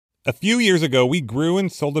A few years ago, we grew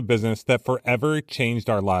and sold a business that forever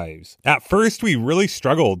changed our lives. At first, we really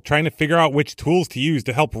struggled trying to figure out which tools to use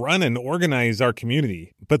to help run and organize our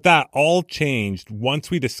community. But that all changed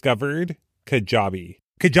once we discovered Kajabi.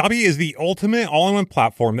 Kajabi is the ultimate all-in-one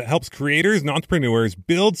platform that helps creators and entrepreneurs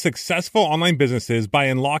build successful online businesses by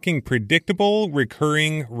unlocking predictable,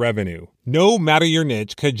 recurring revenue. No matter your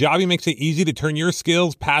niche, Kajabi makes it easy to turn your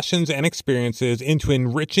skills, passions, and experiences into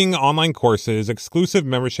enriching online courses, exclusive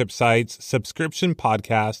membership sites, subscription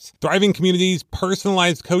podcasts, thriving communities,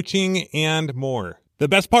 personalized coaching, and more. The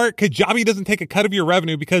best part, Kajabi doesn't take a cut of your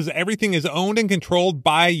revenue because everything is owned and controlled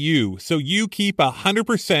by you, so you keep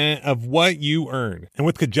 100% of what you earn. And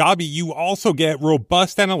with Kajabi, you also get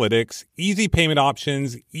robust analytics, easy payment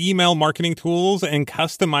options, email marketing tools, and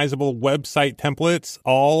customizable website templates,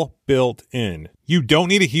 all built in. You don't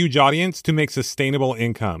need a huge audience to make sustainable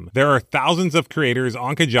income. There are thousands of creators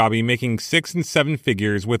on Kajabi making 6 and 7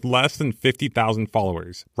 figures with less than 50,000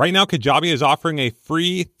 followers. Right now, Kajabi is offering a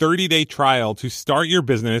free 30-day trial to start your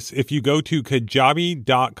business if you go to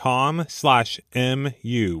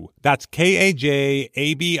kajabi.com/MU. That's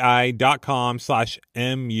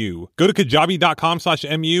KAJABI.com/MU. Go to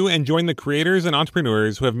kajabi.com/MU and join the creators and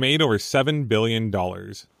entrepreneurs who have made over $7 billion.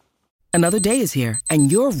 Another day is here,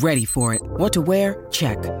 and you're ready for it. What to wear?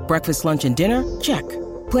 Check. Breakfast, lunch, and dinner? Check.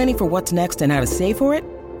 Planning for what's next and how to save for it?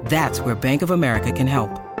 That's where Bank of America can help.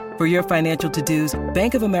 For your financial to-dos,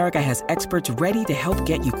 Bank of America has experts ready to help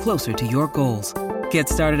get you closer to your goals. Get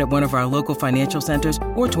started at one of our local financial centers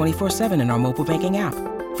or 24/7 in our mobile banking app.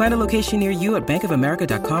 Find a location near you at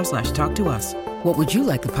bankofamerica.com/talktous. What would you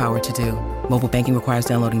like the power to do? Mobile banking requires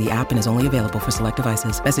downloading the app and is only available for select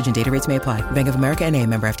devices. Message and data rates may apply. Bank of America N.A.,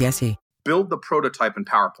 member FDIC. Build the prototype in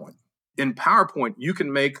PowerPoint. In PowerPoint, you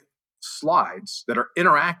can make slides that are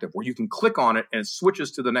interactive where you can click on it and it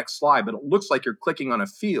switches to the next slide, but it looks like you're clicking on a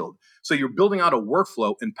field. So you're building out a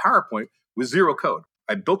workflow in PowerPoint with zero code.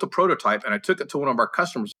 I built a prototype and I took it to one of our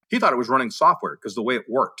customers. He thought it was running software because the way it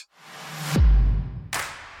worked.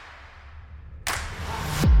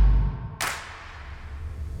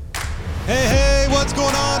 Hey, what's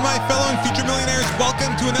going on, my fellow and future millionaires?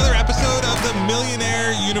 Welcome to another episode of the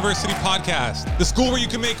Millionaire University Podcast, the school where you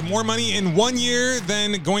can make more money in 1 year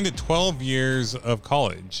than going to 12 years of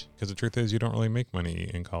college. Because the truth is, you don't really make money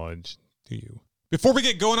in college, do you? Before we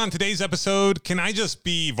get going on today's episode, can I just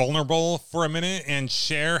be vulnerable for a minute and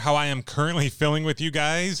share how I am currently feeling with you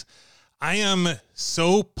guys? I am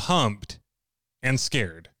so pumped and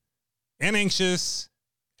scared and anxious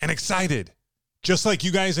and excited. Just like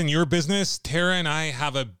you guys in your business, Tara and I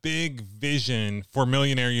have a big vision for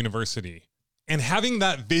Millionaire University. And having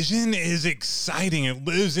that vision is exciting. It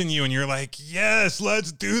lives in you and you're like, yes,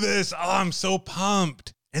 let's do this. Oh, I'm so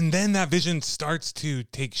pumped. And then that vision starts to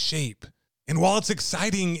take shape. And while it's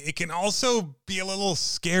exciting, it can also be a little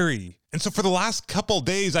scary. And so for the last couple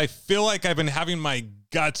days, I feel like I've been having my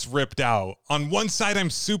guts ripped out. On one side, I'm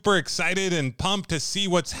super excited and pumped to see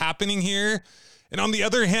what's happening here. And on the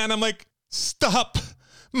other hand, I'm like, stop,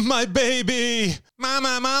 my baby.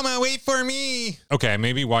 Mama, wait for me. Okay, I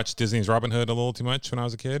maybe watched Disney's Robin Hood a little too much when I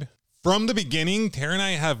was a kid. From the beginning, Tara and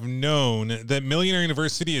I have known that Millionaire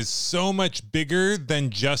University is so much bigger than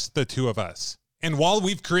just the two of us. And while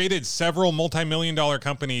we've created several multi-million-dollar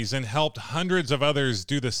companies and helped hundreds of others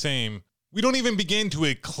do the same, we don't even begin to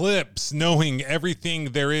eclipse knowing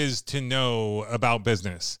everything there is to know about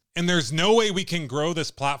business. And there's no way we can grow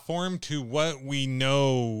this platform to what we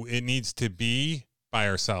know it needs to be by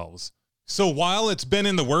ourselves. So while it's been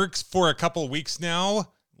in the works for a couple weeks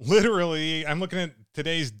now, literally, I'm looking at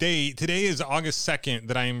today's date. Today is August 2nd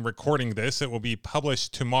that I am recording this. It will be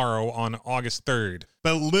published tomorrow on August 3rd.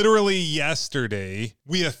 But literally yesterday,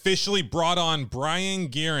 we officially brought on Brian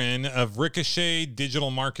Guerin of Ricochet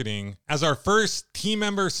Digital Marketing as our first team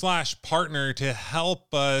member / partner to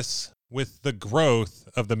help us with the growth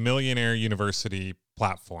of the Millionaire University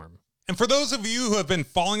platform. And for those of you who have been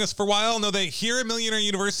following us for a while, know that here at Millionaire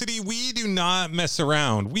University, we do not mess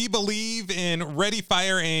around. We believe in ready,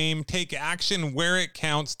 fire, aim, take action where it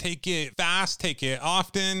counts, take it fast, take it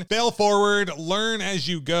often, fail forward, learn as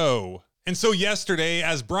you go. And so yesterday,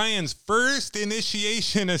 as Brian's first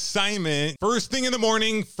initiation assignment, first thing in the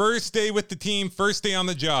morning, first day with the team, first day on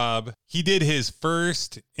the job, he did his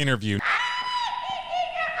first interview.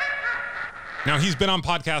 Now, he's been on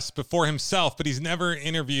podcasts before himself, but he's never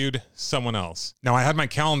interviewed someone else. Now, I had my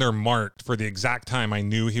calendar marked for the exact time I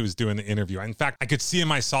knew he was doing the interview. In fact, I could see in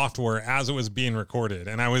my software as it was being recorded,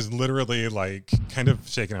 and I was literally like kind of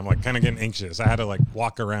shaking. I'm like kind of getting anxious. I had to like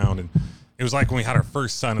walk around, and it was like when we had our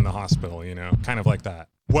first son in the hospital, you know, kind of like that.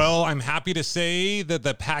 Well, I'm happy to say that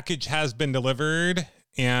the package has been delivered,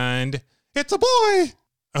 and it's a boy.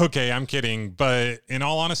 Okay, I'm kidding. But in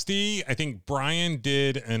all honesty, I think Brian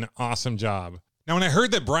did an awesome job. Now, when I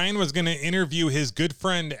heard that Brian was going to interview his good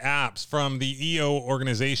friend Apps from the EO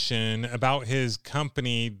organization about his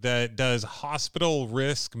company that does hospital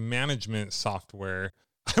risk management software,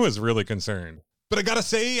 I was really concerned. But I gotta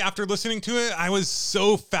say, after listening to it, I was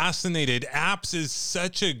so fascinated. Apps is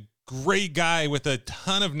such a great guy with a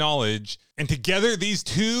ton of knowledge, and together these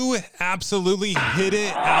two absolutely hit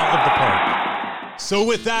it out of the park. So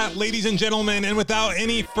with that, ladies and gentlemen, and without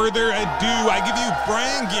any further ado, I give you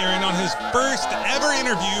Brian Guerin on his first ever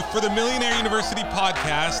interview for the Millionaire University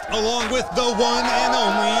podcast, along with the one and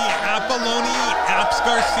only Apolloni Apps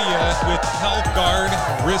Garcia with Health Guard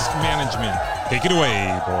Risk Management. Take it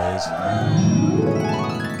away, boys.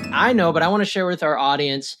 I know, but I want to share with our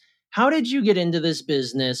audience, how did you get into this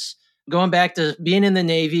business? Going back to being in the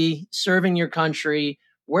Navy, serving your country,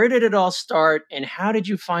 where did it all start, and how did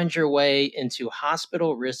you find your way into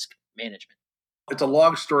hospital risk management? It's a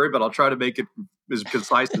long story, but I'll try to make it as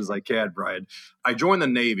concise as I can, Brian. I joined the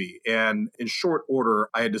Navy, and in short order,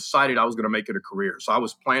 I had decided I was going to make it a career. So I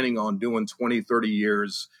was planning on doing 20, 30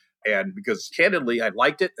 years, and because candidly, I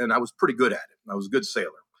liked it, and I was pretty good at it. I was a good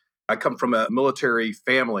sailor. I come from a military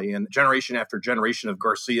family, and generation after generation of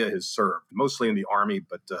Garcia has served, mostly in the Army,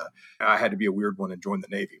 but I had to be a weird one and join the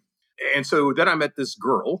Navy. And so then I met this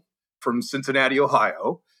girl from Cincinnati,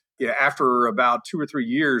 Ohio. Yeah, after about 2 or 3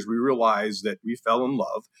 years, we realized that we fell in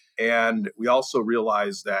love. And we also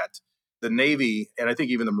realized that the Navy, and I think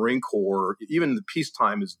even the Marine Corps, even the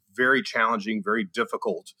peacetime, is very challenging, very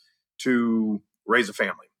difficult to raise a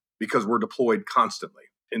family because we're deployed constantly.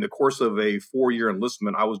 In the course of a 4-year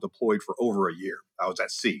enlistment, I was deployed for over a year. I was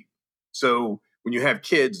at sea. So when you have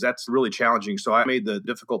kids, that's really challenging. So I made the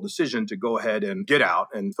difficult decision to go ahead and get out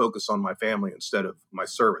and focus on my family instead of my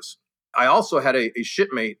service. I also had a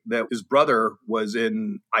shipmate that his brother was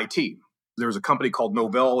in IT. There was a company called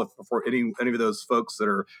Novell. For any of those folks that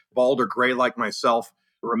are bald or gray like myself,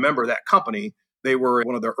 remember that company. They were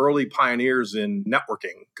one of the early pioneers in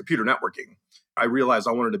networking, computer networking. I realized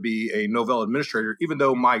I wanted to be a Novell administrator, even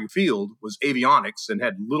though my field was avionics and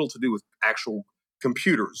had little to do with actual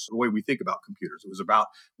computers, the way we think about computers. It was about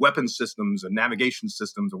weapon systems and navigation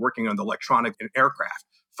systems and working on the electronic and aircraft,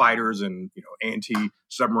 fighters and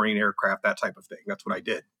anti-submarine aircraft, that type of thing. That's what I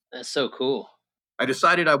did. That's so cool. I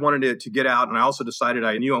decided I wanted to get out, and I also decided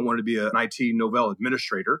I knew I wanted to be an IT Novell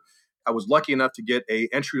administrator. I was lucky enough to get an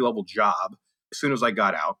entry-level job as soon as I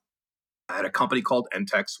got out. I had a company called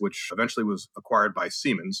Entex, which eventually was acquired by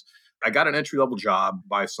Siemens. I got an entry-level job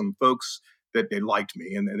by some folks that they liked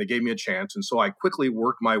me, and they gave me a chance. And so I quickly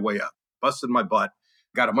worked my way up, busted my butt,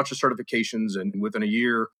 got a bunch of certifications, and within a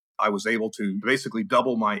year, I was able to basically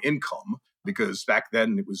double my income because back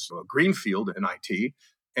then it was a greenfield in IT.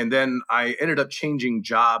 And then I ended up changing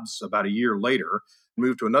jobs about a year later,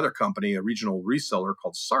 moved to another company, a regional reseller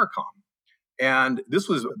called Sarcom. And this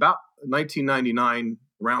was about 1999,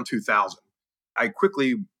 around 2000. I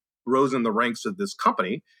quickly rose in the ranks of this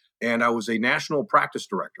company, and I was a national practice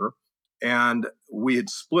director. And we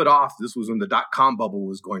had split off. This was when the dot-com bubble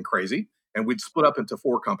was going crazy. And we'd split up into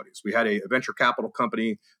 4 companies. We had a venture capital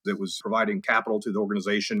company that was providing capital to the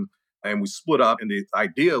organization. And we split up. And the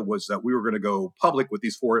idea was that we were going to go public with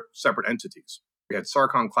these 4 separate entities. We had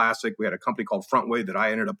Sarcom Classic. We had a company called Frontway that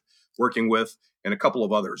I ended up working with, and a couple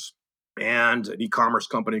of others. And an e-commerce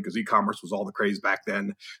company, because e-commerce was all the craze back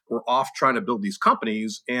then. We're off trying to build these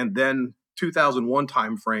companies. And then 2001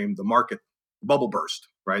 timeframe, the market bubble burst,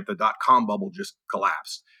 right? The dot-com bubble just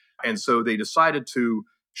collapsed. And so they decided to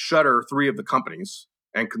shutter 3 of the companies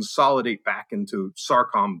and consolidate back into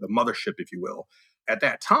Sarcom, the mothership, if you will. At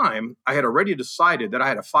that time, I had already decided that I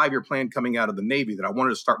had a 5-year plan coming out of the Navy that I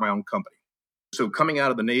wanted to start my own company. So coming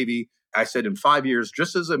out of the Navy, I said in 5 years,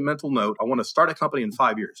 just as a mental note, I want to start a company in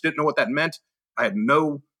 5 years. Didn't know what that meant. I had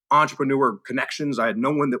no entrepreneur connections. I had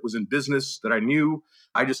no one that was in business that I knew.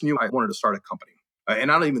 I just knew I wanted to start a company.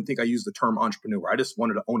 And I don't even think I used the term entrepreneur. I just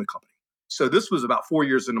wanted to own a company. So this was about 4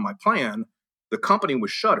 years into my plan. The company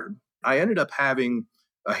was shuttered. I ended up having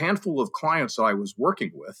a handful of clients that I was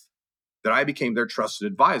working with that I became their trusted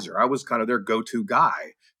advisor. I was kind of their go-to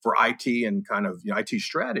guy for IT and kind of IT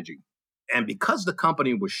strategy. And because the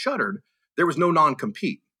company was shuttered, there was no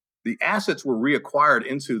non-compete. The assets were reacquired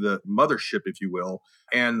into the mothership, if you will,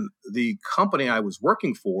 and the company I was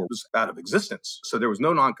working for was out of existence. So there was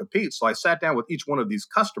no non-compete. So I sat down with each one of these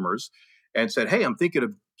customers and said, hey, I'm thinking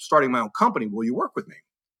of starting my own company. Will you work with me?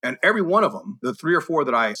 And every one of them, the 3 or 4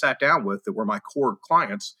 that I sat down with that were my core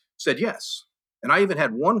clients, said yes. And I even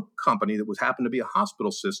had one company that happened to be a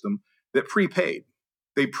hospital system that prepaid.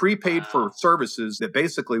 They prepaid for services that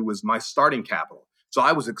basically was my starting capital. So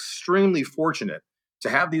I was extremely fortunate to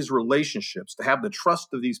have these relationships, to have the trust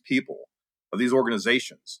of these people, of these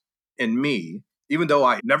organizations, and me, even though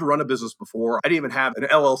I never run a business before. I didn't even have an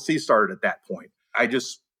LLC started at that point. I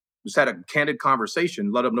just had a candid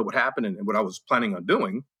conversation, let them know what happened and what I was planning on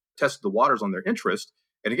doing, tested the waters on their interest.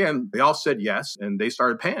 And again, they all said yes, and they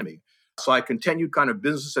started paying me. So I continued kind of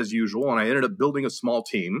business as usual, and I ended up building a small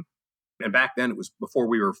team. And back then, it was before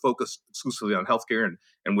we were focused exclusively on healthcare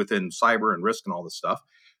and within cyber and risk and all this stuff.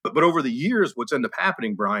 But over the years, what's ended up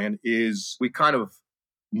happening, Brian, is we kind of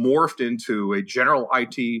morphed into a general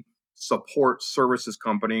IT support services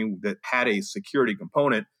company that had a security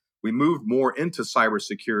component. We moved more into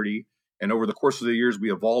cybersecurity. And over the course of the years,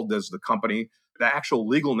 we evolved as the company. The actual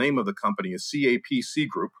legal name of the company is CAPC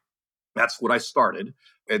Group. That's what I started.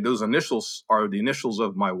 And those initials are the initials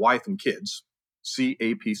of my wife and kids,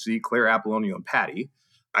 CAPC, Claire, Apollonio, and Patty.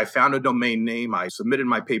 I found a domain name. I submitted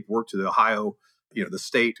my paperwork to the Ohio, the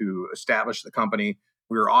state, to establish the company.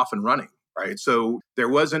 We were off and running, right? So there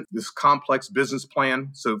wasn't this complex business plan.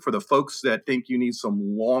 So for the folks that think you need some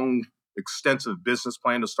long, extensive business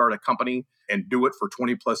plan to start a company and do it for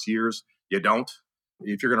 20 plus years, you don't.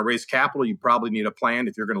 If you're going to raise capital, you probably need a plan.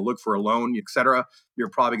 If you're going to look for a loan, et cetera, you're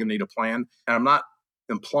probably going to need a plan. And I'm not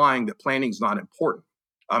implying that planning is not important.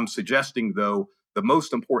 I'm suggesting, though, the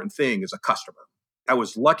most important thing is a customer. I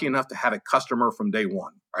was lucky enough to have a customer from day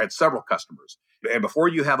one. I had several customers. And before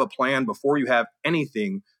you have a plan, before you have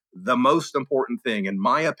anything, the most important thing, in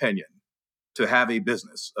my opinion, to have a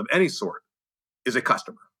business of any sort is a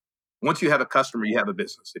customer. Once you have a customer, you have a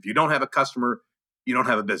business. If you don't have a customer, you don't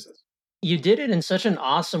have a business. You did it in such an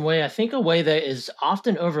awesome way. I think a way that is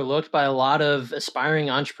often overlooked by a lot of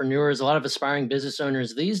aspiring entrepreneurs, a lot of aspiring business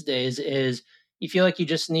owners these days is you feel like you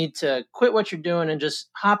just need to quit what you're doing and just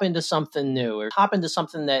hop into something new or hop into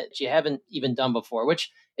something that you haven't even done before,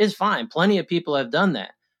 which is fine. Plenty of people have done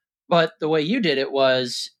that. But the way you did it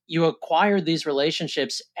was you acquired these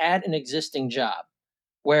relationships at an existing job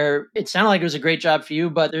where it sounded like it was a great job for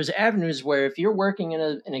you, but there's avenues where if you're working in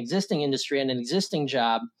an existing industry and an existing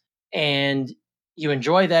job and you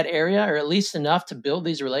enjoy that area, or at least enough to build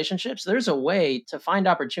these relationships, there's a way to find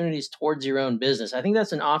opportunities towards your own business. I think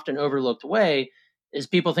that's an often overlooked way is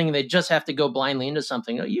people thinking they just have to go blindly into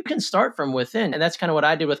something. No, you can start from within. And that's kind of what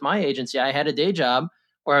I did with my agency. I had a day job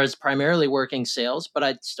where I was primarily working sales, but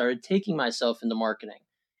I started taking myself into marketing.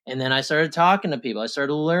 And then I started talking to people. I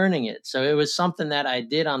started learning it. So it was something that I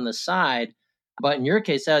did on the side. But in your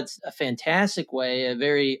case, that's a fantastic way, a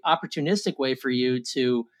very opportunistic way for you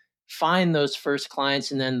to find those first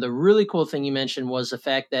clients. And then the really cool thing you mentioned was the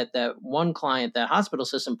fact that that one client, that hospital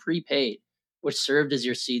system prepaid, which served as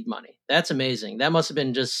your seed money. That's amazing. That must have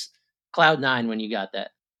been just cloud nine when you got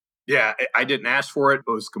that. Yeah, I didn't ask for it.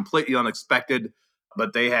 It was completely unexpected,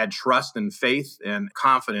 but they had trust and faith and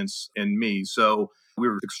confidence in me. So we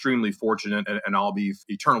were extremely fortunate, and I'll be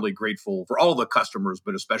eternally grateful for all the customers,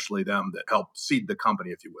 but especially them that helped seed the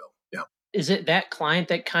company, if you will. Yeah. Is it that client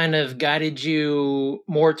that kind of guided you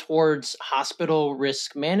more towards hospital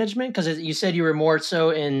risk management? Because you said you were more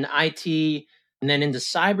so in IT and then into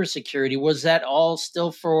cybersecurity. Was that all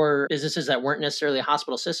still for businesses that weren't necessarily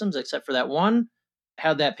hospital systems, except for that one?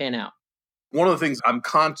 How'd that pan out? One of the things I'm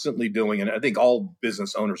constantly doing, and I think all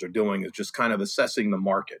business owners are doing, is just kind of assessing the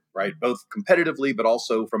market, right? Both competitively, but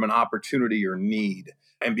also from an opportunity or need.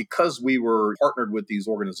 And because we were partnered with these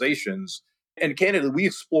organizations, and candidly,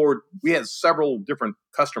 we had several different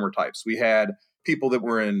customer types. We had people that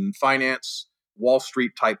were in finance, Wall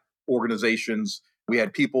Street type organizations. We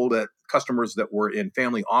had customers that were in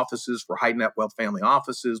family offices for high net wealth family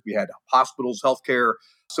offices. We had hospitals, healthcare.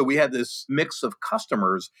 So we had this mix of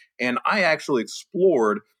customers. And I actually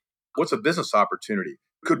explored what's a business opportunity?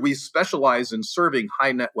 Could we specialize in serving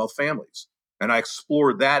high net wealth families? And I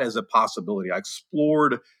explored that as a possibility. I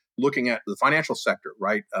explored looking at the financial sector,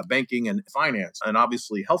 right? Banking and finance, and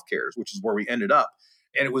obviously healthcare, which is where we ended up.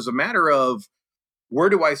 And it was a matter of where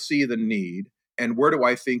do I see the need and where do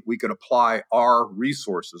I think we could apply our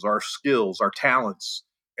resources, our skills, our talents,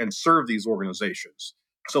 and serve these organizations.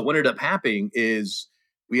 So what ended up happening is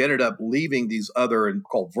we ended up leaving these other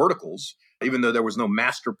called verticals, even though there was no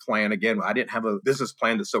master plan. Again, I didn't have a business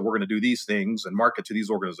plan that said we're going to do these things and market to these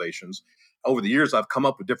organizations. Over the years, I've come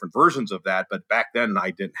up with different versions of that, but back then I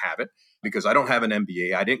didn't have it because I don't have an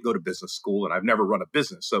MBA. I didn't go to business school and I've never run a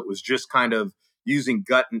business. So it was just kind of using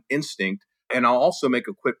gut and instinct. And I'll also make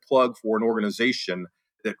a quick plug for an organization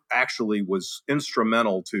that actually was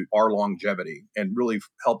instrumental to our longevity and really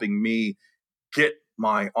helping me get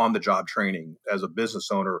my on-the-job training as a business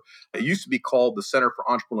owner. It used to be called the Center for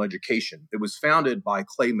Entrepreneurial Education. It was founded by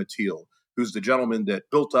Clay Mathiel, who's the gentleman that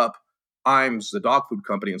built up Iams, the dog food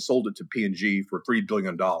company, and sold it to P&G for $3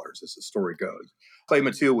 billion, as the story goes. Clay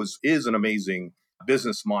Mathiel is an amazing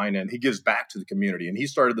business mind, and he gives back to the community. And he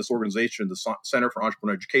started this organization, the Center for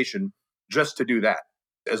Entrepreneurial Education, just to do that,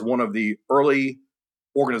 as one of the early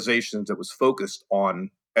organizations that was focused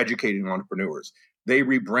on educating entrepreneurs. They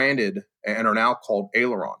rebranded and are now called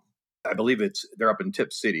Aileron. I believe they're up in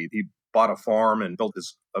Tip City. He bought a farm and built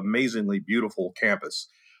this amazingly beautiful campus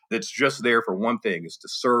that's just there for one thing, is to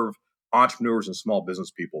serve entrepreneurs and small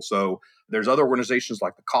business people. So there's other organizations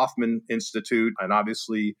like the Kauffman Institute, and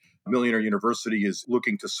obviously Millionaire University is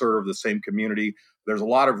looking to serve the same community. There's a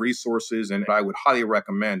lot of resources, and I would highly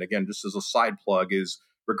recommend, again, just as a side plug, is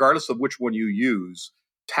regardless of which one you use,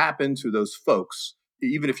 tap into those folks.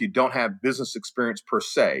 Even if you don't have business experience per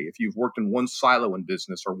se, if you've worked in one silo in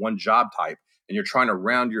business or one job type and you're trying to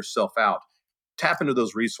round yourself out, tap into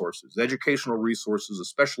those resources, educational resources,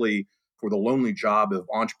 especially for the lonely job of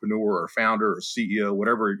entrepreneur or founder or CEO,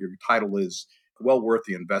 whatever your title is, well worth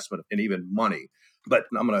the investment and even money. But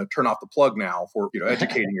I'm going to turn off the plug now for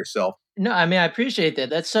educating yourself. No, I mean, I appreciate that.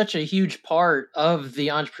 That's such a huge part of the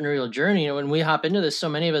entrepreneurial journey. When we hop into this, so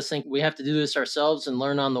many of us think we have to do this ourselves and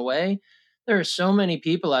learn on the way. There are so many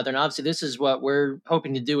people out there. And obviously, this is what we're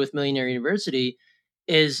hoping to do with Millionaire University,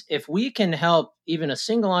 is if we can help even a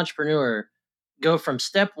single entrepreneur go from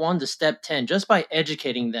step 1 to step 10 just by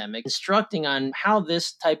educating them, instructing on how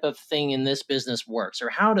this type of thing in this business works or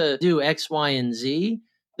how to do X, Y, and Z.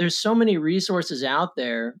 There's so many resources out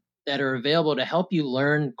there that are available to help you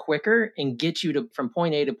learn quicker and get you from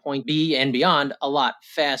point A to point B and beyond a lot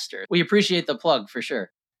faster. We appreciate the plug for sure.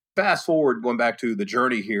 Fast forward, going back to the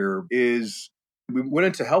journey here, is we went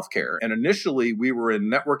into healthcare. And initially, we were in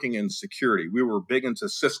networking and security. We were big into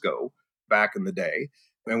Cisco back in the day.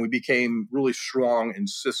 And we became really strong in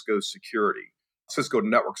Cisco security, Cisco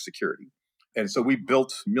network security. And so we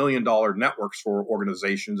built $1 million networks for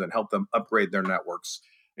organizations and helped them upgrade their networks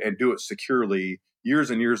and do it securely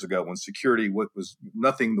years and years ago when security was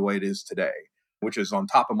nothing the way it is today, which is on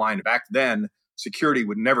top of mind. Back then, security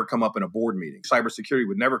would never come up in a board meeting. Cybersecurity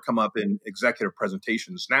would never come up in executive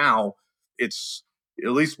presentations. Now, it's,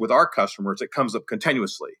 at least with our customers, it comes up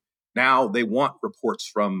continuously. Now they want reports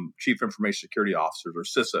from chief information security officers or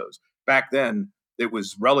CISOs. Back then, it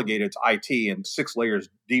was relegated to IT and 6 layers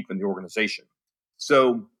deep in the organization.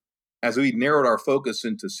 So as we narrowed our focus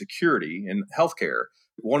into security and healthcare,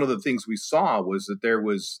 one of the things we saw was that there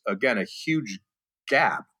was, again, a huge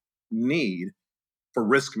need for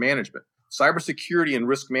risk management. Cybersecurity and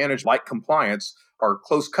risk management, like compliance, are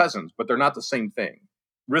close cousins, but they're not the same thing.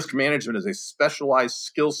 Risk management is a specialized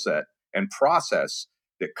skill set and process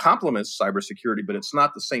that complements cybersecurity, but it's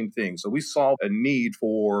not the same thing. So we saw a need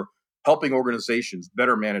for helping organizations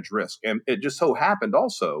better manage risk. And it just so happened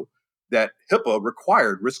also that HIPAA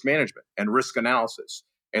required risk management and risk analysis.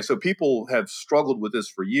 And so people have struggled with this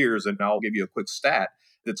for years. And I'll give you a quick stat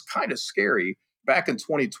that's kind of scary. Back in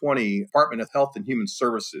 2020, Department of Health and Human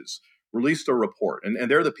Services released a report, and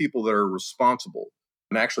they're the people that are responsible.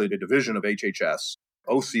 And actually, the division of HHS,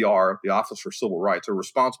 OCR, the Office for Civil Rights, are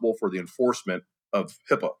responsible for the enforcement of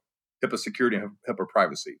HIPAA security and HIPAA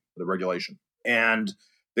privacy, the regulation. And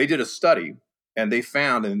they did a study, and they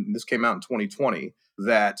found, and this came out in 2020,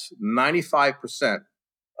 that 95%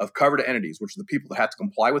 of covered entities, which are the people that have to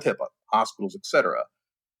comply with HIPAA, hospitals, et cetera,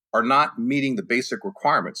 are not meeting the basic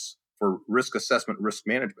requirements for risk assessment, risk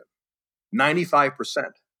management. 95%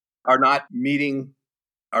 are not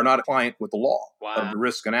compliant with the law of the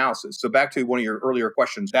risk analysis. So back to one of your earlier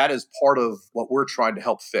questions, that is part of what we're trying to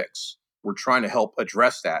help fix. We're trying to help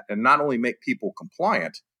address that and not only make people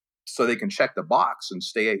compliant so they can check the box and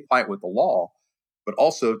stay compliant with the law, but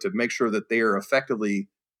also to make sure that they are effectively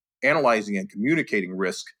analyzing and communicating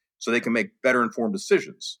risk so they can make better informed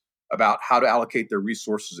decisions about how to allocate their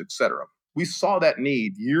resources, et cetera. We saw that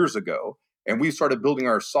need years ago, and we started building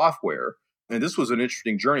our software. And this was an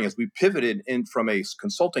interesting journey as we pivoted in from a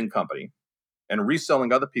consulting company and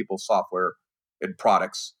reselling other people's software and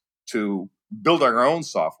products to building our own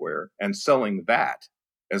software and selling that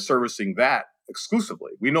and servicing that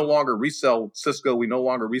exclusively. We no longer resell Cisco. We no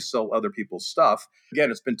longer resell other people's stuff.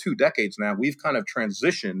 Again, it's been 2 decades now. We've kind of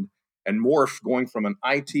transitioned and morphed going from an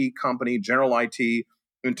IT company, general IT,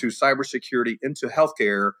 into cybersecurity, into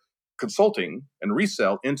healthcare, consulting and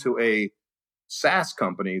resell, into a SaaS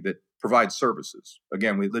company that provides services.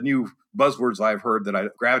 Again, the new buzzwords I've heard that I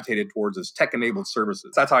gravitated towards is tech-enabled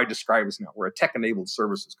services. That's how I describe us now. We're a tech-enabled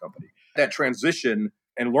services company. That transition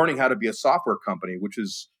and learning how to be a software company, which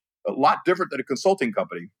is A lot different than a consulting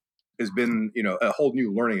company has been, a whole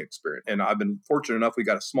new learning experience. And I've been fortunate enough. We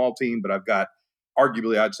got a small team, but I've got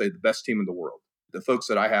arguably, I'd say, the best team in the world. The folks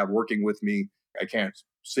that I have working with me, I can't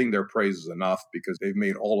sing their praises enough because they've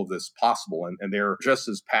made all of this possible. And they're just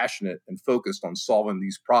as passionate and focused on solving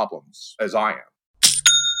these problems as I am.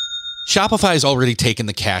 Shopify has already taken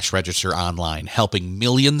the cash register online, helping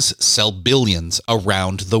millions sell billions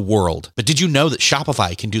around the world. But did you know that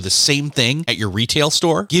Shopify can do the same thing at your retail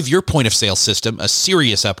store? Give your point of sale system a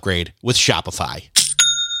serious upgrade with Shopify.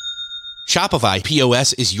 Shopify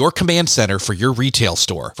POS is your command center for your retail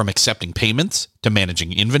store. From accepting payments to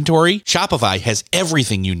managing inventory, Shopify has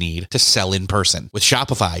everything you need to sell in person. With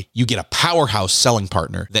Shopify, you get a powerhouse selling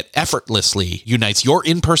partner that effortlessly unites your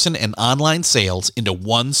in-person and online sales into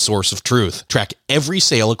one source of truth. Track every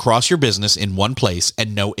sale across your business in one place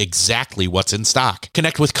and know exactly what's in stock.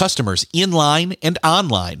 Connect with customers in line and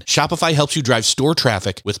online. Shopify helps you drive store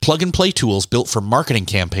traffic with plug-and-play tools built for marketing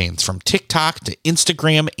campaigns from TikTok to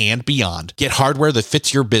Instagram and beyond. Get hardware that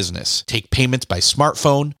fits your business. Take payments by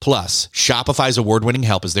smartphone. Plus, Shopify's award-winning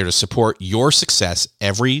help is there to support your success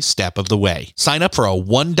every step of the way. Sign up for a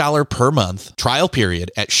 $1 per month trial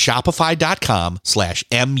period at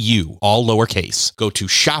shopify.com/MU, all lowercase. Go to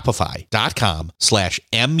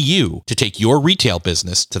shopify.com/MU to take your retail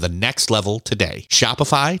business to the next level today.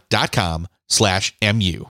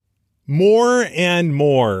 Shopify.com/MU. More and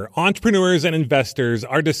more entrepreneurs and investors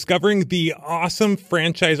are discovering the awesome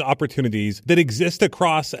franchise opportunities that exist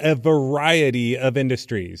across a variety of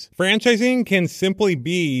industries. Franchising can simply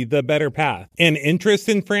be the better path, and interest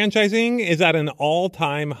in franchising is at an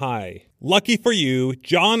all-time high. Lucky for you,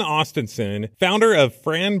 John Austenson, founder of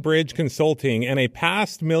Fran Bridge Consulting and a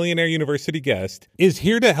past Millionaire University guest, is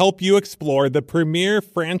here to help you explore the premier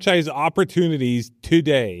franchise opportunities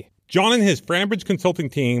today. John and his Franbridge Consulting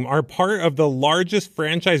team are part of the largest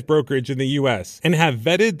franchise brokerage in the U.S. and have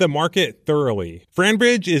vetted the market thoroughly.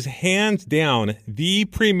 Franbridge is hands down the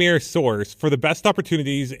premier source for the best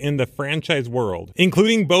opportunities in the franchise world,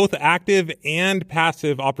 including both active and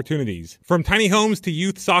passive opportunities. From tiny homes to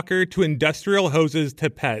youth soccer to industrial hoses to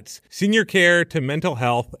pets, senior care to mental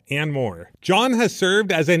health, and more. John has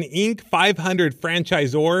served as an Inc. 500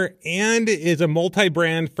 franchisor and is a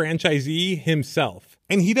multi-brand franchisee himself.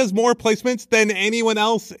 And he does more placements than anyone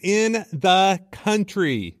else in the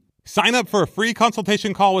country. Sign up for a free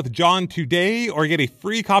consultation call with John today or get a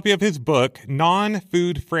free copy of his book,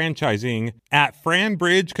 Non-Food Franchising, at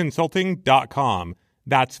franbridgeconsulting.com.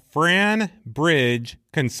 That's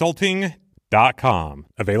franbridgeconsulting.com.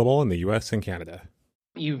 Available in the U.S. and Canada.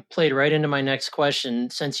 You played right into my next question.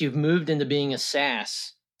 Since you've moved into being a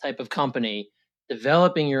SaaS type of company,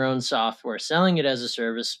 developing your own software, selling it as a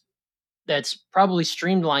service, that's probably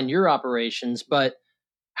streamlined your operations, but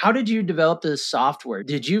how did you develop this software?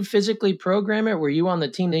 Did you physically program it? Were you on the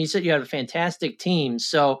team? You said you had a fantastic team.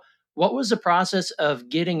 So what was the process of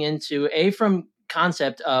getting into from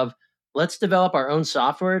concept of let's develop our own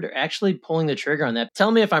software to actually pulling the trigger on that?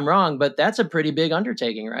 Tell me if I'm wrong, but that's a pretty big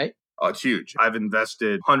undertaking, right? Oh, it's huge. I've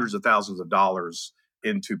invested hundreds of thousands of dollars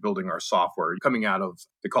into building our software, coming out of,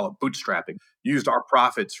 they call it bootstrapping, used our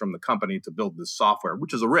profits from the company to build this software,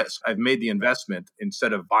 which is a risk. I've made the investment.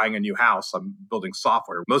 Instead of buying a new house, I'm building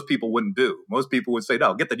software. Most people wouldn't do. Most people would say,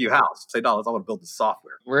 no, get the new house. Say, no, I want to build the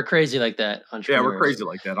software. We're crazy like that, entrepreneurs. Yeah, we're crazy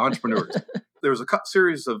like that, entrepreneurs. There was a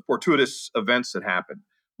series of fortuitous events that happened.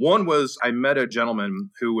 One was I met a gentleman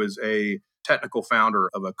who was a technical founder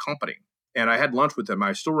of a company, and I had lunch with him.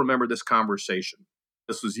 I still remember this conversation.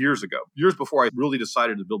 This was years ago, years before I really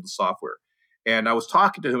decided to build the software. And I was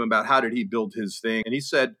talking to him about how did he build his thing. And he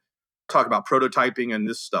said, talk about prototyping and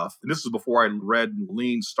this stuff. And this was before I read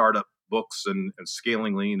lean startup books and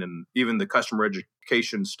scaling lean and even the customer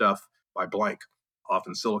education stuff by Blank off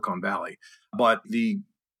in Silicon Valley. But the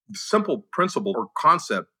simple principle or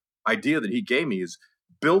concept idea that he gave me is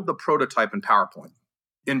build the prototype in PowerPoint.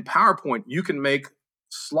 In PowerPoint, you can make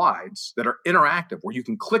slides that are interactive where you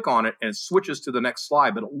can click on it and it switches to the next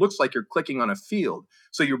slide, but it looks like you're clicking on a field.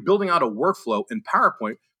 So you're building out a workflow in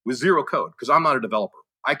PowerPoint with zero code because I'm not a developer.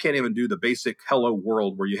 I can't even do the basic hello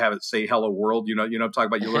world where you have it say hello world. You know, I'm talking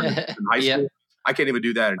about you learned in high school. I can't even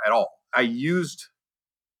do that at all. I used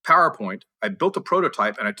PowerPoint. I built a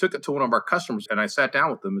prototype and I took it to one of our customers and I sat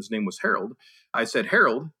down with him. His name was Harold. I said,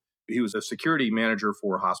 Harold, he was a security manager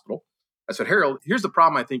for a hospital. I said, Harold, here's the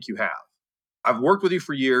problem I think you have. I've worked with you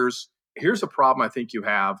for years. Here's a problem I think you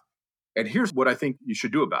have. And here's what I think you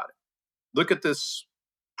should do about it. Look at this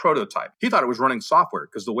prototype. He thought it was running software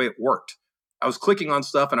because the way it worked. I was clicking on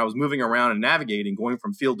stuff and I was moving around and navigating, going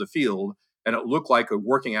from field to field, and it looked like a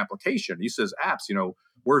working application. He says, apps,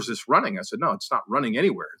 where's this running? I said, no, it's not running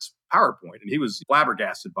anywhere. It's PowerPoint. And he was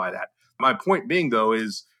flabbergasted by that. My point being, though,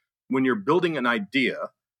 is when you're building an idea,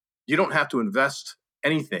 you don't have to invest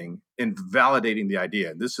anything in validating the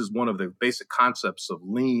idea. And this is one of the basic concepts of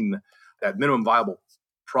lean, that minimum viable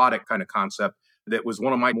product kind of concept that was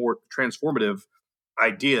one of my more transformative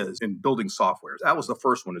ideas in building software. That was the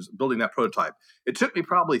first one, is building that prototype. It took me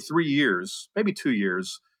probably 3 years, maybe 2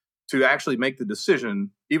 years, to actually make the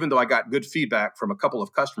decision, even though I got good feedback from a couple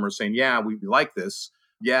of customers saying, yeah, we like this.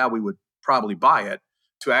 Yeah, we would probably buy it,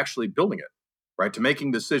 to actually building it, right? To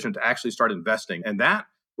making the decision to actually start investing. And that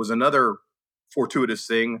was another fortuitous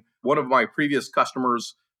thing. One of my previous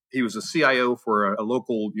customers, he was a CIO for a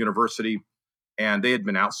local university, and they had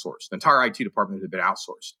been outsourced. The entire IT department had been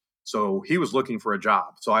outsourced. So he was looking for a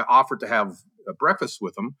job. So I offered to have a breakfast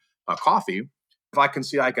with him, a coffee, if I can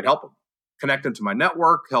see I could help him, connect him to my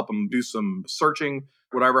network, help him do some searching,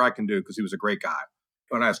 whatever I can do, because he was a great guy.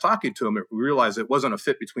 When I was talking to him, we realized it wasn't a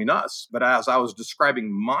fit between us. But as I was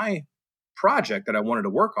describing my project that I wanted to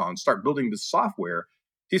work on, start building this software,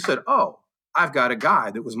 he said, oh, I've got a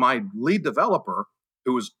guy that was my lead developer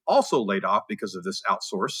who was also laid off because of this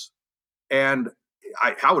outsource. And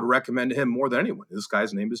I would recommend him more than anyone. This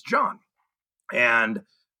guy's name is John. And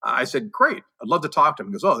I said, great, I'd love to talk to him.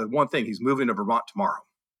 He goes, oh, there's one thing, he's moving to Vermont tomorrow.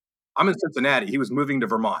 I'm in Cincinnati. He was moving to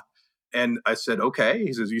Vermont. And I said, okay.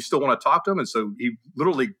 He says, you still want to talk to him? And so he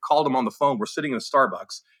literally called him on the phone. We're sitting in a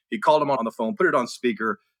Starbucks. He called him on the phone, put it on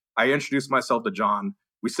speaker. I introduced myself to John.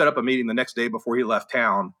 We set up a meeting the next day before he left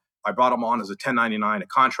town. I brought him on as a 1099, a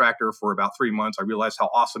contractor for about 3 months. I realized how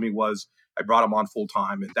awesome he was. I brought him on full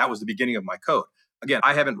time. And that was the beginning of my code. Again,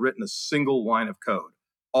 I haven't written a single line of code.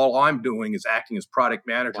 All I'm doing is acting as product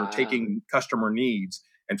manager, taking customer needs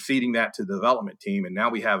and feeding that to the development team. And now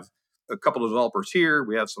we have a couple of developers here.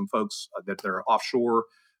 We have some folks that they're offshore.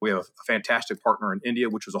 We have a fantastic partner in India,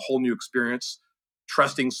 which was a whole new experience,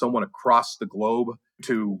 trusting someone across the globe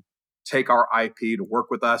to take our IP to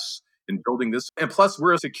work with us in building this. And plus,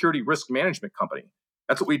 we're a security risk management company.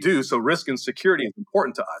 That's what we do. So risk and security is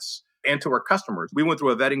important to us and to our customers. We went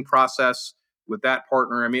through a vetting process with that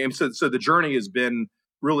partner. I mean, so the journey has been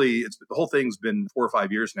really, the whole thing's been 4 or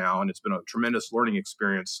 5 years now, and it's been a tremendous learning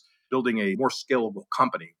experience building a more scalable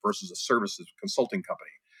company versus a services consulting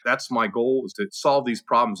company. That's my goal, is to solve these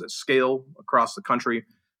problems at scale across the country.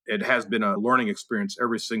 It has been a learning experience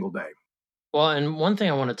every single day. Well, and one thing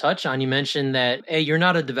I want to touch on, you mentioned that, hey, you're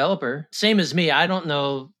not a developer. Same as me. I don't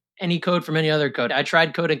know any code from any other code. I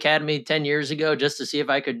tried Code Academy 10 years ago just to see if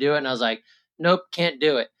I could do it. And I was like, nope, can't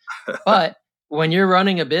do it. But when you're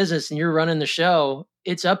running a business and you're running the show,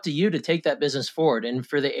 it's up to you to take that business forward. And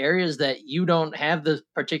for the areas that you don't have the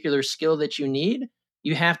particular skill that you need,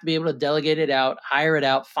 you have to be able to delegate it out, hire it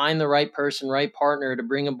out, find the right person, right partner to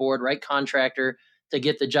bring aboard, right contractor to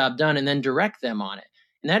get the job done, and then direct them on it.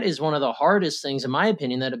 And that is one of the hardest things, in my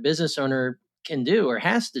opinion, that a business owner can do or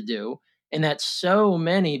has to do. And that so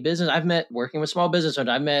many business, I've met working with small business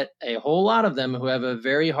owners, I've met a whole lot of them who have a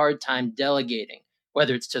very hard time delegating,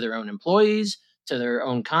 whether it's to their own employees, to their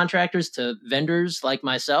own contractors, to vendors like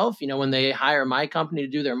myself. You know, when they hire my company to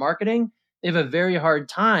do their marketing, they have a very hard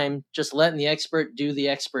time just letting the expert do the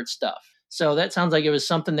expert stuff. So that sounds like it was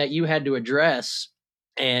something that you had to address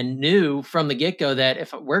and knew from the get-go that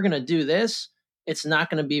if we're going to do this, it's not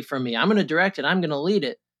going to be for me. I'm going to direct it. I'm going to lead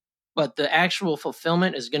it. But the actual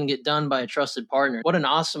fulfillment is going to get done by a trusted partner. What an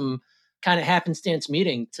awesome kind of happenstance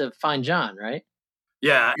meeting to find John, right?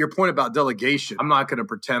 Yeah, your point about delegation, I'm not going to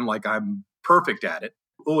pretend like I'm perfect at it.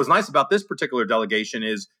 What was nice about this particular delegation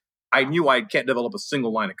is I knew I can't develop a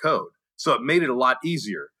single line of code. So it made it a lot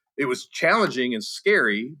easier. It was challenging and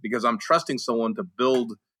scary because I'm trusting someone to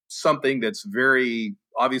build something that's very,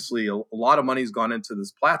 obviously, a lot of money's gone into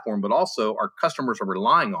this platform, but also our customers are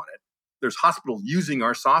relying on it. There's hospitals using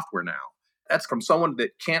our software now. That's from someone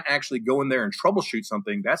that can't actually go in there and troubleshoot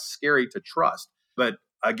something. That's scary to trust. But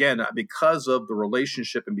again, because of the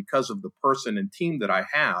relationship and because of the person and team that I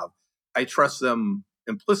have, I trust them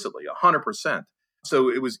implicitly, 100%.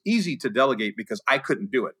 So it was easy to delegate because I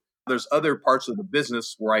couldn't do it. There's other parts of the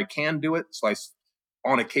business where I can do it. So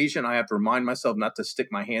on occasion, I have to remind myself not to stick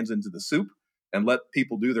my hands into the soup and let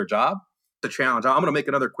people do their job. The challenge, I'm going to make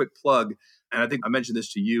another quick plug. And I think I mentioned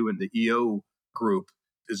this to you in the EO group,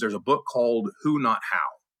 is there's a book called Who Not How.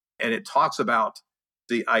 And it talks about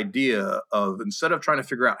the idea of, instead of trying to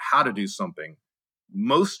figure out how to do something,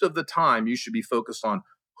 most of the time you should be focused on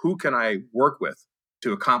who can I work with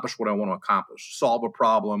to accomplish what I want to accomplish, solve a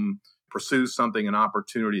problem, pursue something, an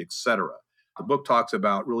opportunity, etc. The book talks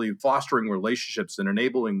about really fostering relationships and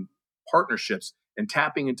enabling partnerships and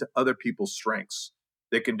tapping into other people's strengths.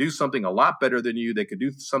 They can do something a lot better than you. They can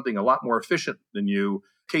do something a lot more efficient than you.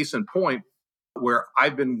 Case in point, where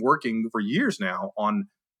I've been working for years now on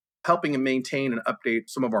helping and maintain and update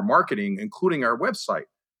some of our marketing, including our website.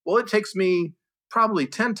 Well, it takes me probably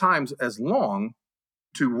 10 times as long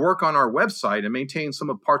to work on our website and maintain some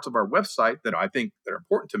of parts of our website that I think that are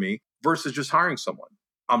important to me versus just hiring someone.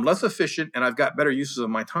 I'm less efficient and I've got better uses of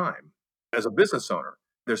my time as a business owner.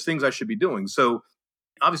 There's things I should be doing. So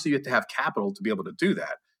obviously you have to have capital to be able to do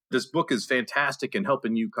that. This book is fantastic in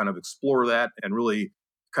helping you kind of explore that and really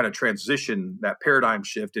kind of transition that paradigm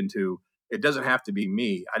shift into, it doesn't have to be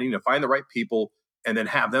me. I need to find the right people and then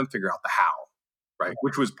have them figure out the how, right?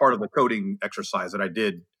 Which was part of the coding exercise that I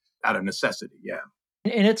did out of necessity. Yeah.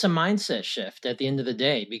 And it's a mindset shift at the end of the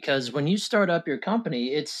day, because when you start up your company,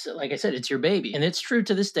 it's like I said, it's your baby. And it's true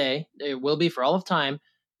to this day. It will be for all of time.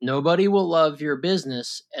 Nobody will love your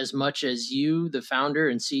business as much as you, the founder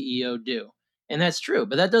and CEO, do. And that's true.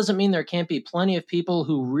 But that doesn't mean there can't be plenty of people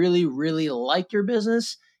who really, really like your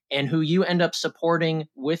business and who you end up supporting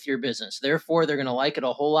with your business. Therefore, they're going to like it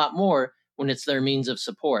a whole lot more when it's their means of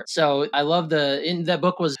support. So I love in that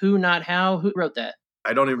book was Who Not How. Who wrote that?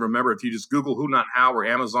 I don't even remember. If you just Google Who Not How or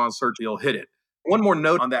Amazon search, you'll hit it. One more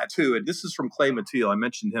note on that too, and this is from Clay Mathiel. I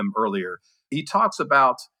mentioned him earlier. He talks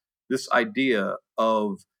about this idea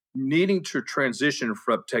of needing to transition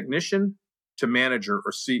from technician to manager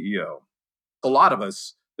or CEO. A lot of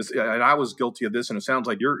us, and I was guilty of this, and it sounds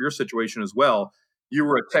like your situation as well. You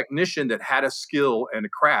were a technician that had a skill and a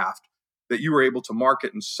craft that you were able to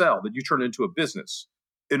market and sell, that you turned into a business.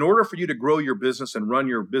 In order for you to grow your business and run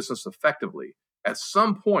your business effectively, at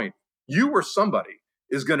some point, you or somebody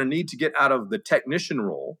is going to need to get out of the technician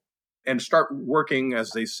role and start working,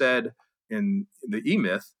 as they said in the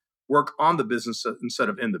E-Myth, work on the business instead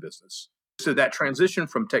of in the business. So that transition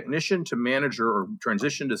from technician to manager or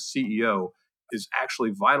transition to CEO is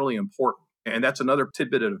actually vitally important. And that's another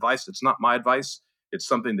tidbit of advice. It's not my advice. It's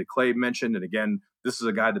something that Clay mentioned. And again, this is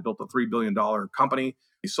a guy that built a $3 billion company.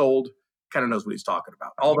 He sold, kind of knows what he's talking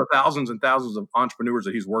about. All the thousands and thousands of entrepreneurs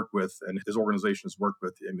that he's worked with and his organization has worked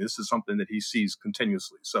with, and this is something that he sees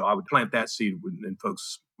continuously. So I would plant that seed in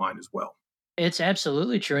folks' mind as well. It's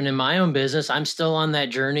absolutely true. And in my own business, I'm still on that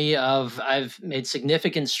journey of I've made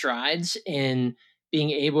significant strides in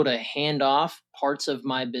being able to hand off parts of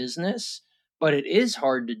my business, but it is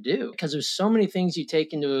hard to do because there's so many things you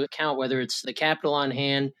take into account, whether it's the capital on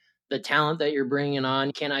hand, the talent that you're bringing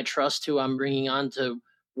on. Can I trust who I'm bringing on to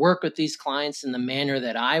work with these clients in the manner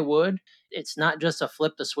that I would? It's not just a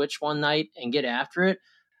flip the switch one night and get after it.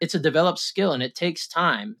 It's a developed skill and it takes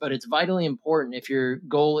time, but it's vitally important if your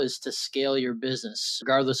goal is to scale your business,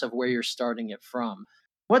 regardless of where you're starting it from.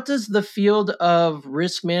 What does the field of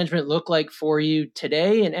risk management look like for you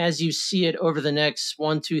today and as you see it over the next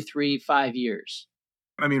 1, 2, 3, 5 years?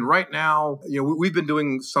 I mean, right now, we've been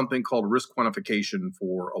doing something called risk quantification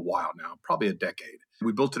for a while now, probably a decade.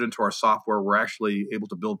 We built it into our software. We're actually able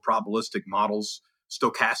to build probabilistic models.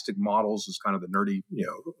 Stochastic models is kind of the nerdy,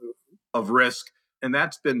 of risk. And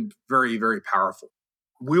that's been very, very powerful.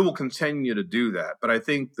 We will continue to do that. But I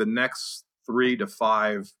think the next 3 to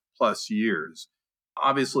 5 plus years,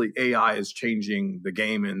 obviously AI is changing the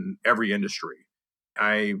game in every industry.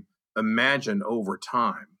 I imagine over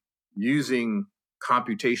time using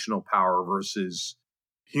computational power versus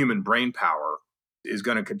human brain power is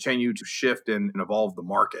going to continue to shift and evolve the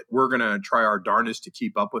market. We're going to try our darndest to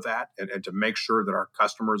keep up with that and to make sure that our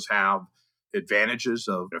customers have advantages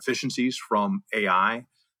of efficiencies from AI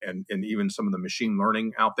and even some of the machine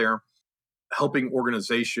learning out there, helping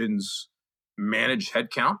organizations manage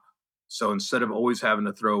headcount. So instead of always having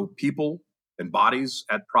to throw people and bodies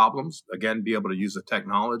at problems, again, be able to use the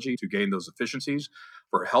technology to gain those efficiencies.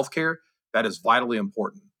 For healthcare, that is vitally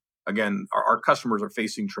important. Again, our customers are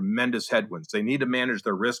facing tremendous headwinds. They need to manage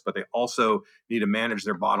their risk, but they also need to manage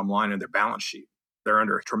their bottom line and their balance sheet. They're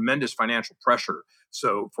under tremendous financial pressure.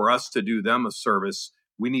 So for us to do them a service,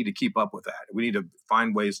 we need to keep up with that. We need to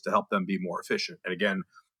find ways to help them be more efficient. And again,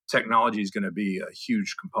 technology is going to be a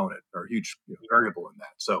huge component or a huge variable in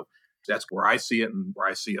that. So that's where I see it and where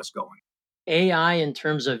I see us going. AI in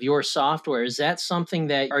terms of your software, is that something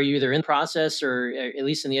that are you either in process or at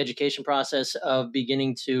least in the education process of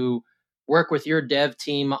beginning to work with your dev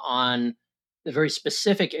team on the very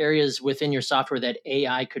specific areas within your software that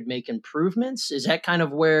AI could make improvements? Is that kind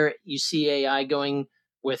of where you see AI going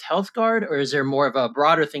with HealthGuard, or is there more of a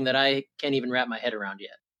broader thing that I can't even wrap my head around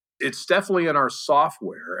yet? It's definitely in our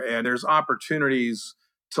software, and there's opportunities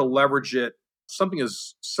to leverage it. Something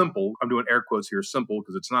as simple, I'm doing air quotes here, simple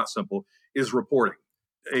because it's not simple, is reporting.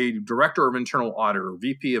 A director of internal audit or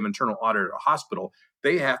VP of internal audit at a hospital,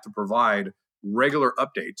 they have to provide regular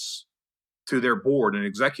updates to their board and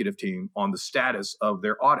executive team on the status of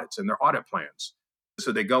their audits and their audit plans.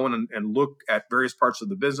 So they go in and look at various parts of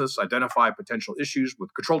the business, identify potential issues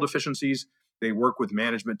with control deficiencies. They work with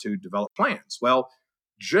management to develop plans. Well,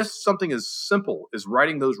 just something as simple as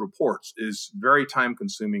writing those reports is very time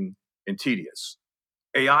consuming and tedious.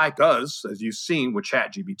 AI does, as you've seen with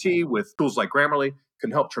ChatGPT, with tools like Grammarly,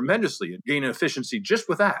 can help tremendously and gain efficiency just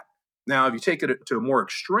with that. Now, if you take it to a more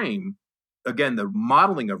extreme, again, the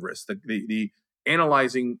modeling of risk, the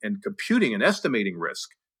analyzing and computing and estimating risk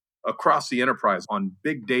across the enterprise on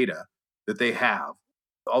big data that they have,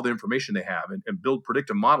 all the information they have, and build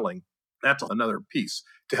predictive modeling, that's another piece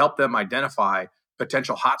to help them identify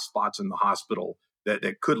potential hotspots in the hospital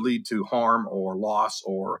that could lead to harm or loss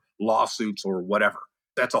or lawsuits or whatever.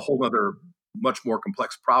 That's a whole other, much more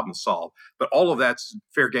complex problem to solve. But all of that's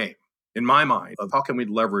fair game, in my mind, of how can we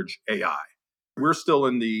leverage AI. We're still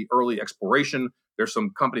in the early exploration. There's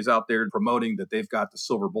some companies out there promoting that they've got the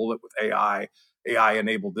silver bullet with AI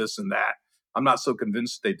enabled this and that. I'm not so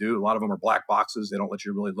convinced they do. A lot of them are black boxes. They don't let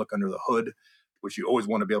you really look under the hood. What you always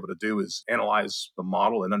want to be able to do is analyze the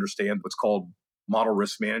model and understand what's called model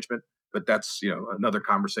risk management. But that's, another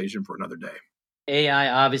conversation for another day. AI,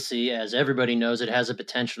 obviously, as everybody knows, it has a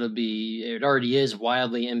potential to be, it already is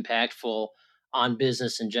wildly impactful on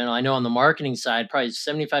business in general. I know on the marketing side, probably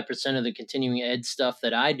 75% of the continuing ed stuff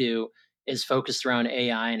that I do is focused around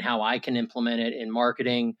AI and how I can implement it in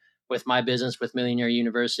marketing with my business, with Millionaire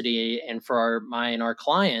University, and for our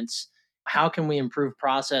clients. How can we improve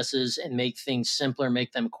processes and make things simpler,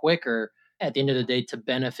 make them quicker at the end of the day to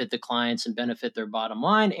benefit the clients and benefit their bottom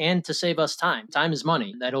line and to save us time. Time is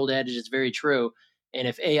money. That old adage is very true. And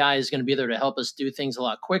if AI is going to be there to help us do things a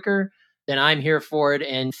lot quicker, then I'm here for it.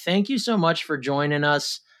 And thank you so much for joining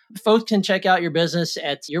us. Folks can check out your business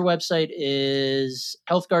at your website is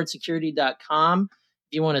healthguardsecurity.com.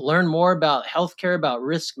 If you want to learn more about healthcare, about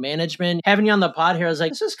risk management, having you on the pod here, I was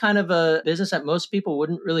like, this is kind of a business that most people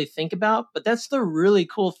wouldn't really think about. But that's the really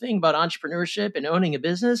cool thing about entrepreneurship and owning a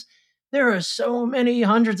business. There are so many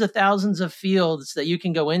hundreds of thousands of fields that you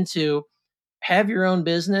can go into, have your own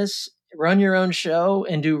business, run your own show,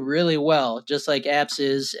 and do really well, just like Apps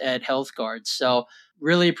is at HealthGuards. So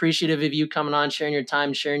really appreciative of you coming on, sharing your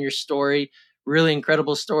time, sharing your story. Really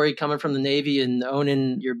incredible story coming from the Navy and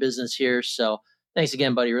owning your business here. So thanks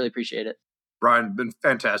again, buddy. Really appreciate it. Brian, been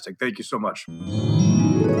fantastic. Thank you so much.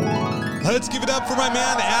 Let's give it up for my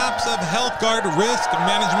man, Apps of HealthGuard Risk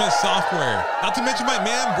Management Software. Not to mention my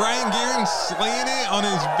man, Brian Guerin, slaying it on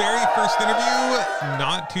his very first interview.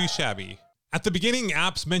 Not too shabby. At the beginning,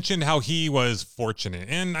 Apps mentioned how he was fortunate,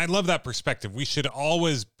 and I love that perspective. We should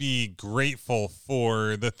always be grateful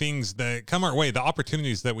for the things that come our way, the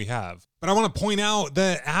opportunities that we have. But I want to point out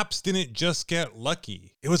that Apps didn't just get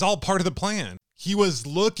lucky. It was all part of the plan. He was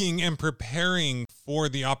looking and preparing for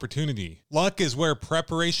the opportunity. Luck is where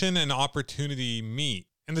preparation and opportunity meet.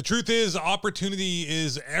 And the truth is, opportunity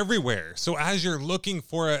is everywhere. So as you're looking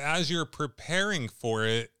for it, as you're preparing for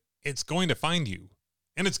it, it's going to find you.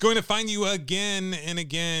 And it's going to find you again and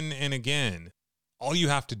again and again. All you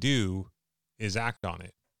have to do is act on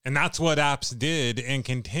it. And that's what Apps did and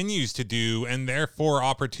continues to do. And therefore,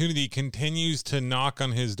 opportunity continues to knock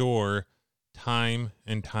on his door time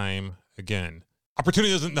and time again.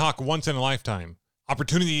 Opportunity doesn't knock once in a lifetime.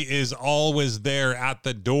 Opportunity is always there at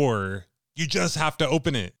the door. You just have to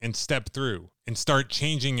open it and step through and start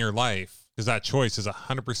changing your life, because that choice is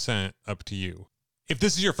 100% up to you. If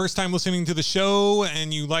this is your first time listening to the show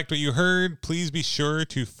and you liked what you heard, please be sure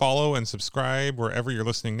to follow and subscribe wherever you're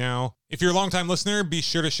listening now. If you're a longtime listener, be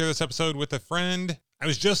sure to share this episode with a friend. I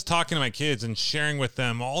was just talking to my kids and sharing with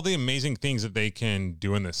them all the amazing things that they can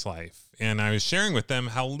do in this life. And I was sharing with them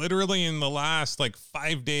how literally in the last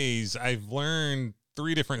 5 days, I've learned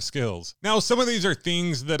 3 different skills. Now, some of these are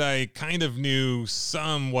things that I kind of knew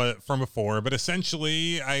somewhat from before, but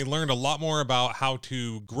essentially I learned a lot more about how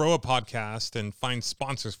to grow a podcast and find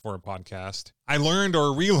sponsors for a podcast. I learned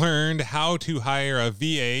or relearned how to hire a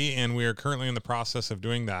VA, and we are currently in the process of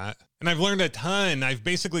doing that. And I've learned a ton. I've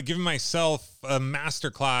basically given myself a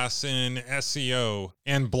masterclass in SEO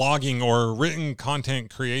and blogging or written content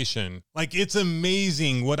creation. It's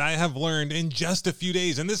amazing what I have learned in just a few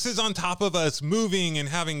days. And this is on top of us moving and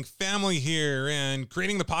having family here and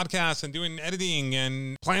creating the podcast and doing editing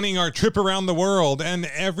and planning our trip around the world and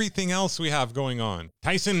everything else we have going on.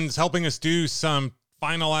 Tyson's helping us do some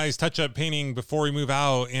finalized touch-up painting before we move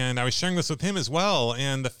out, and I was sharing this with him as well.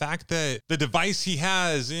 And the fact that the device he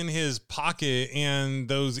has in his pocket and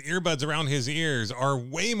those earbuds around his ears are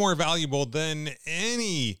way more valuable than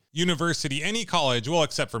any university, any college, well,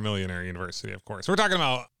 except for Millionaire University, of course. We're talking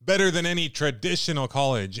about better than any traditional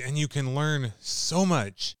college, and you can learn so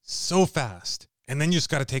much so fast. And then you just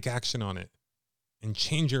got to take action on it and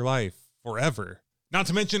change your life forever. Not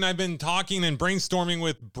to mention, I've been talking and brainstorming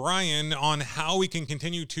with Brian on how we can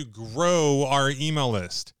continue to grow our email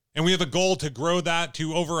list. And we have a goal to grow that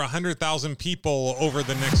to over 100,000 people over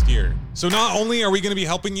the next year. So not only are we going to be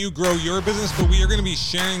helping you grow your business, but we are going to be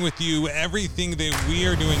sharing with you everything that we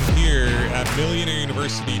are doing here at Millionaire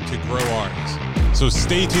University to grow ours. So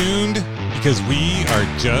stay tuned, because we are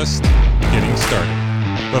just getting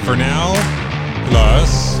started. But for now,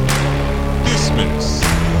 class dismissed.